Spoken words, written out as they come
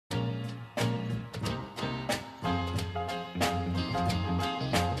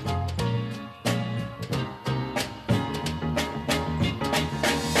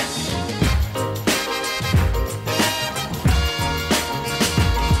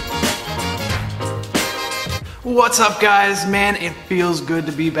What's up, guys? Man, it feels good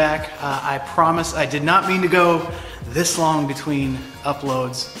to be back. I promise I did not mean to go this long between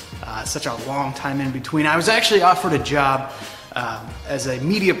uploads, such a long time in between. I was actually offered a job as a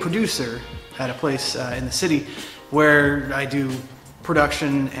media producer at a place in the city where I do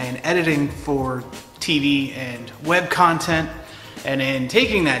production and editing for TV and web content. And in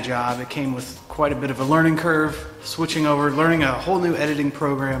taking that job, it came with quite a bit of a learning curve, switching over, learning a whole new editing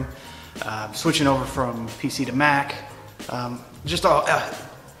program. Switching over from PC to Mac, just a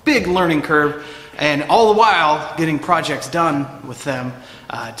big learning curve, and all the while getting projects done with them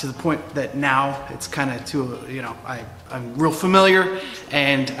to the point that now it's kind of I'm real familiar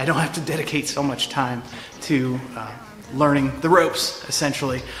and I don't have to dedicate so much time to learning the ropes,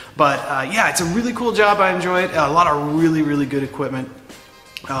 essentially. But yeah, it's a really cool job. I enjoy it. A lot of really good equipment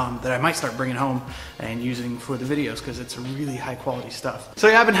that I might start bringing home and using for the videos because it's really high quality stuff. So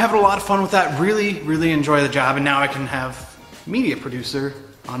yeah, I've been having a lot of fun with that. Really enjoy the job, and now I can have media producer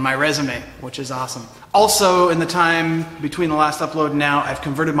on my resume, which is awesome. Also, in the time between the last upload and now, I've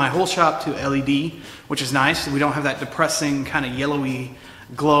converted my whole shop to LED, which is nice. We don't have that depressing kind of yellowy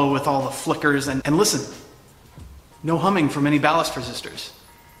glow with all the flickers. And listen, no humming from any ballast resistors.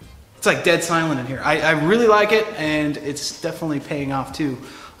 It's like dead silent in here. I really like it, and it's definitely paying off too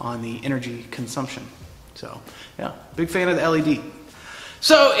on the energy consumption. So yeah, big fan of the LED.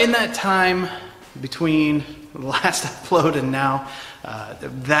 So in that time between the last upload and now,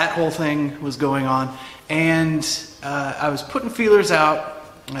 that whole thing was going on, and I was putting feelers out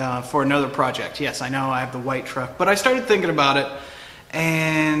for another project. Yes, I know I have the white truck, but I started thinking about it,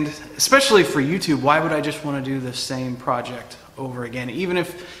 and especially for YouTube, why would I just want to do the same project over again? Even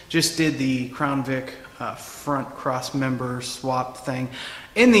if just did the Crown Vic front cross member swap thing,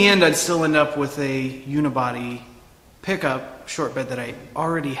 in the end I'd still end up with a unibody pickup short bed that I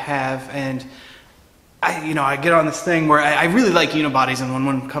already have. And I get on this thing where I really like unibodies, and when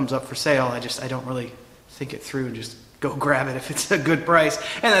one comes up for sale, I don't really think it through and just go grab it if it's a good price.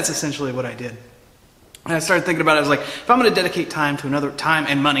 And that's essentially what I did. And I started thinking about it. I was like, if I'm going to dedicate time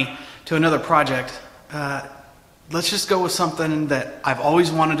and money to another project, let's just go with something that I've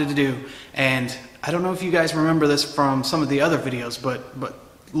always wanted to do. And I don't know if you guys remember this from some of the other videos, but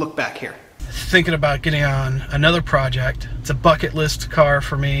look back here. Thinking about getting on another project. It's a bucket list car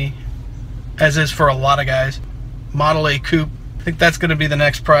for me, as is for a lot of guys. Model A Coupe. I think that's going to be the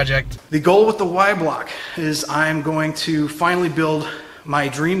next project. The goal with the Y block is I'm going to finally build my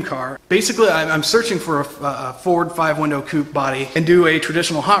dream car. Basically, I'm searching for a Ford 5-window coupe body and do a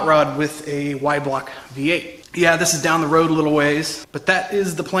traditional hot rod with a Y block V8. Yeah, this is down the road a little ways, but that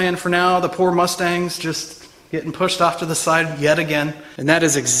is the plan for now. The poor Mustang's just getting pushed off to the side yet again. And that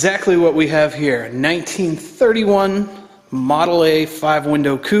is exactly what we have here. 1931 Model A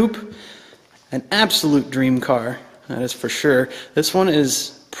 5-window coupe. An absolute dream car, that is for sure. This one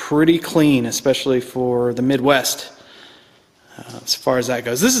is pretty clean, especially for the Midwest, as far as that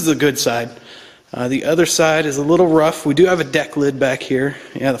goes. This is the good side. The other side is a little rough. We do have a deck lid back here.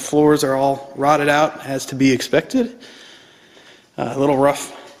 Yeah, the floors are all rotted out, as to be expected. A little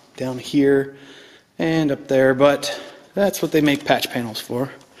rough down here and up there, but that's what they make patch panels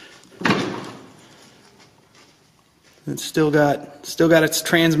for. It's still got its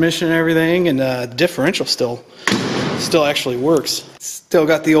transmission and everything, and the differential still actually works. Still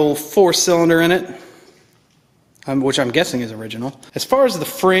got the old 4-cylinder in it, which I'm guessing is original. As far as the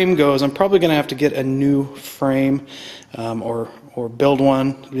frame goes, I'm probably going to have to get a new frame or build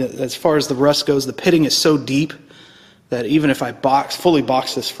one. As far as the rust goes, the pitting is so deep that even if I fully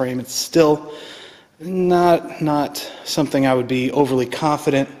box this frame, it's still not something I would be overly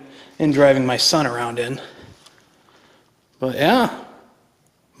confident in driving my son around in. But yeah,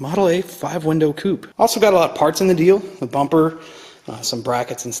 Model A 5-window coupe. Also got a lot of parts in the deal. The bumper, some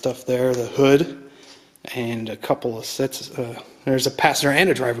brackets and stuff there, the hood, and a couple of sets. There's a passenger and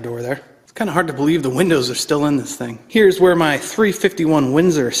a driver door there. It's kind of hard to believe the windows are still in this thing. Here's where my 351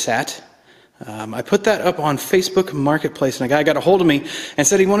 Windsor sat. I put that up on Facebook Marketplace, and a guy got a hold of me and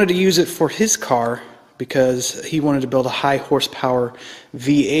said he wanted to use it for his car because he wanted to build a high horsepower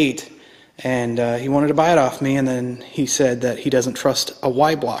V8, and he wanted to buy it off me. And then he said that he doesn't trust a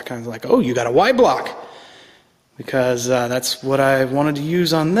Y block. I was like, oh, you got a Y block? Because that's what I wanted to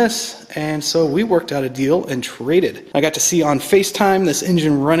use on this, and so we worked out a deal and traded. I got to see on FaceTime this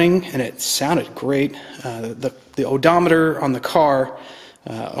engine running, and it sounded great. The odometer on the car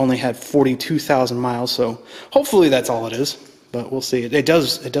Only had 42,000 miles, so hopefully that's all it is. But we'll see. It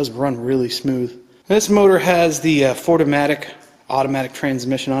does run really smooth. This motor has the Ford-O-Matic automatic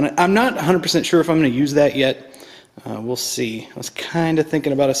transmission on it. I'm not 100% sure if I'm going to use that yet. We'll see. I was kind of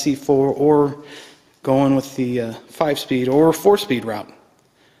thinking about a C4 or going with the 5-speed or 4-speed route.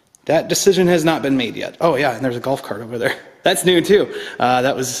 That decision has not been made yet. Oh yeah, and there's a golf cart over there. That's new too.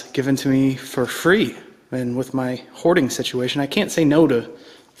 That was given to me for free. And with my hoarding situation, I can't say no to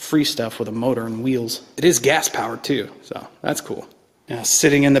free stuff with a motor and wheels. It is gas powered too, so that's cool. Now,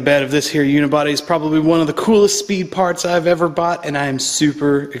 sitting in the bed of this here unibody is probably one of the coolest speed parts I've ever bought, and I am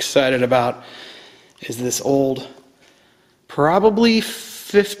super excited about is this old, probably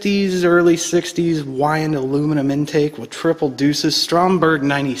 50s, early 60s wind aluminum intake with triple deuces, Stromberg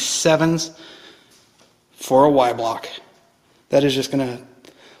 97s for a Y block. That is just gonna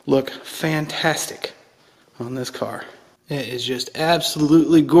look fantastic on this car. It is just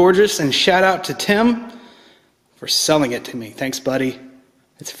absolutely gorgeous, and shout out to Tim for selling it to me. Thanks, buddy.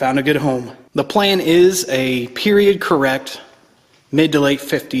 It's found a good home. The plan is a period correct, mid to late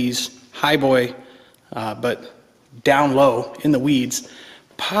 50s, highboy, but down low in the weeds.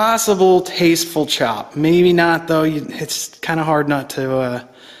 Possible tasteful chop. Maybe not though. It's kind of hard not to.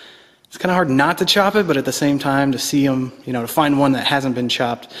 It's kind of hard not to chop it, but at the same time to see them, to find one that hasn't been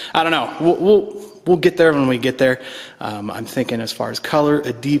chopped. I don't know. We'll get there when we get there. I'm thinking as far as color,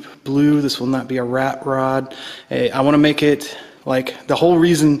 a deep blue. This will not be a rat rod. I want to make it like the whole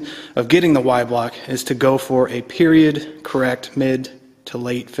reason of getting the Y block is to go for a period correct mid to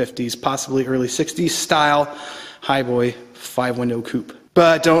late 50s, possibly early 60s style highboy 5-window coupe.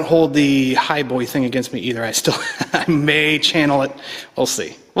 But don't hold the highboy thing against me either. I may channel it. We'll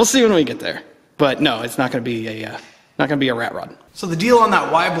see. We'll see when we get there. But no, it's not going to be a rat rod. So the deal on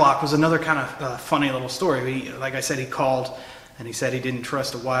that Y block was another kind of funny little story. Like I said, he called and he said he didn't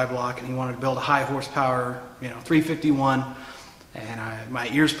trust a Y block and he wanted to build a high horsepower, 351. And my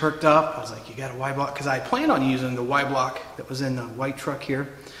ears perked up. I was like, you got a Y block? Because I planned on using the Y block that was in the white truck here,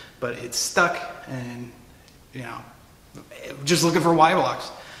 but it's stuck and, just looking for Y blocks.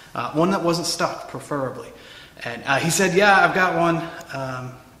 One that wasn't stuck, preferably. And he said, yeah, I've got one,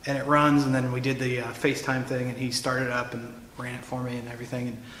 and it runs. And then we did the FaceTime thing, and he started it up and ran it for me and everything.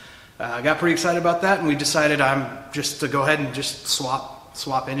 And I got pretty excited about that, and we decided just to go ahead and just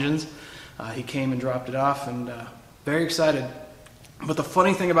swap engines. He came and dropped it off, and very excited. But the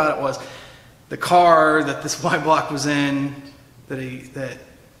funny thing about it was the car that this Y block was in, that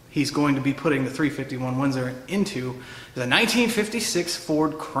he's going to be putting the 351 Windsor into, is a 1956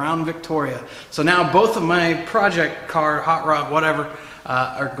 Ford Crown Victoria. So now both of my project car, hot rod, whatever,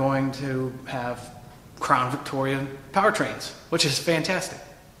 are going to have Crown Victoria powertrains, which is fantastic.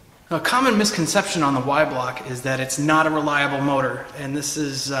 Now, a common misconception on the Y block is that it's not a reliable motor, and this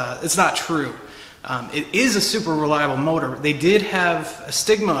is it's not true. It is a super reliable motor. They did have a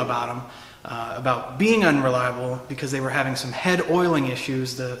stigma about them, about being unreliable because they were having some head oiling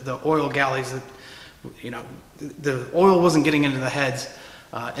issues. The oil galleys, that the oil wasn't getting into the heads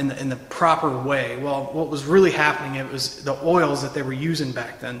in the proper way. Well, what was really happening, it was the oils that they were using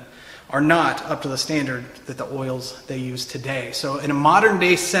back then are not up to the standard that the oils they use today. So in a modern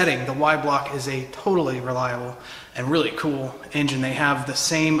day setting, the Y block is a totally reliable and really cool engine. They have the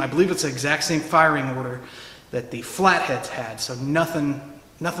same, I believe it's the exact same firing order that the flatheads had. So nothing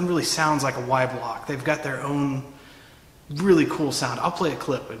really sounds like a Y block. They've got their own really cool sound. I'll play a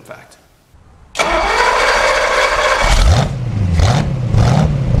clip, in fact.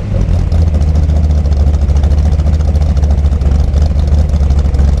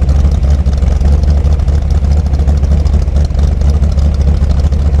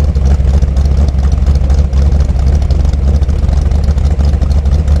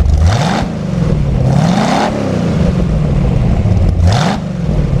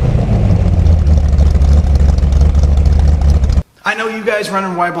 I know you guys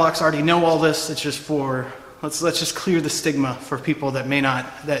running Y blocks already know all this. It's just for let's just clear the stigma for people that may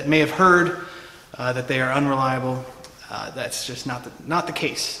have heard that they are unreliable. That's just not the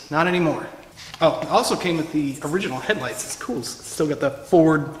case. Not anymore. Oh, it also came with the original headlights. It's cool. It's still got the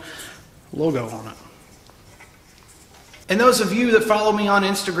Ford logo on it. And those of you that follow me on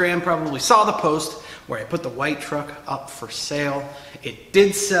Instagram probably saw the post where I put the white truck up for sale. It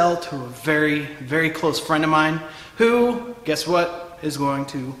did sell to a very, very close friend of mine who, guess what, is going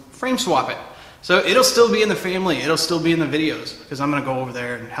to frame swap it. So it'll still be in the family, it'll still be in the videos, because I'm going to go over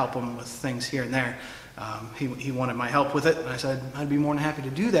there and help him with things here and there. He wanted my help with it, and I said I'd be more than happy to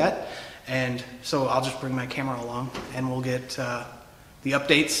do that. And so I'll just bring my camera along, and we'll get the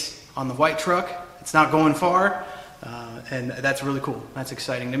updates on the white truck. It's not going far. And that's really cool. That's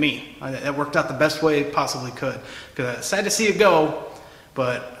exciting to me. That worked out the best way it possibly could. Because sad to see it go,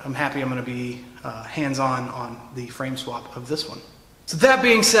 but I'm happy I'm going to be hands-on on the frame swap of this one. So that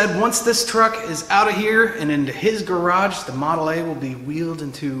being said, once this truck is out of here and into his garage, the Model A will be wheeled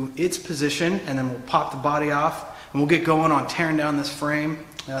into its position, and then we'll pop the body off and we'll get going on tearing down this frame.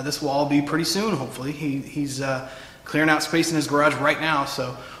 This will all be pretty soon, hopefully. He's clearing out space in his garage right now,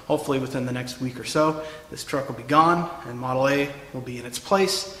 so hopefully within the next week or so, this truck will be gone and Model A will be in its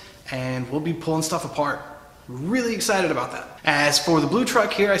place, and we'll be pulling stuff apart. Really excited about that. As for the blue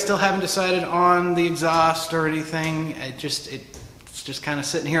truck here, I still haven't decided on the exhaust or anything. It's just kind of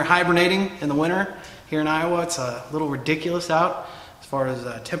sitting here hibernating in the winter here in Iowa. It's a little ridiculous out as far as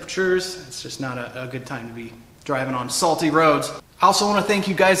temperatures. It's just not a good time to be driving on salty roads. I also want to thank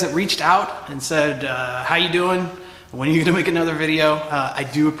you guys that reached out and said, how you doing? When are you going to make another video? I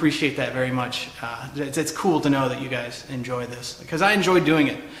do appreciate that very much. It's cool to know that you guys enjoy this, because I enjoy doing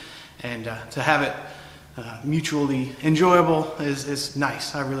it. And to have it mutually enjoyable is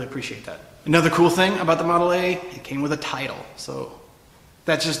nice. I really appreciate that. Another cool thing about the Model A, it came with a title. So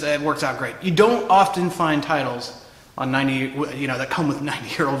it works out great. You don't often find titles on that come with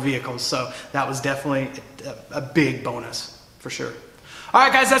 90-year-old vehicles. So that was definitely a big bonus for sure. All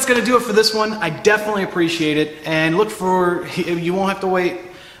right, guys, that's going to do it for this one. I definitely appreciate it, and you won't have to wait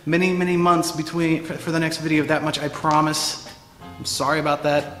many months for the next video. That much I promise. I'm sorry about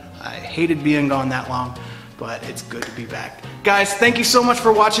that. I hated being gone that long, but it's good to be back. Guys, thank you so much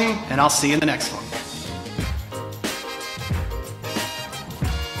for watching, and I'll see you in the next one.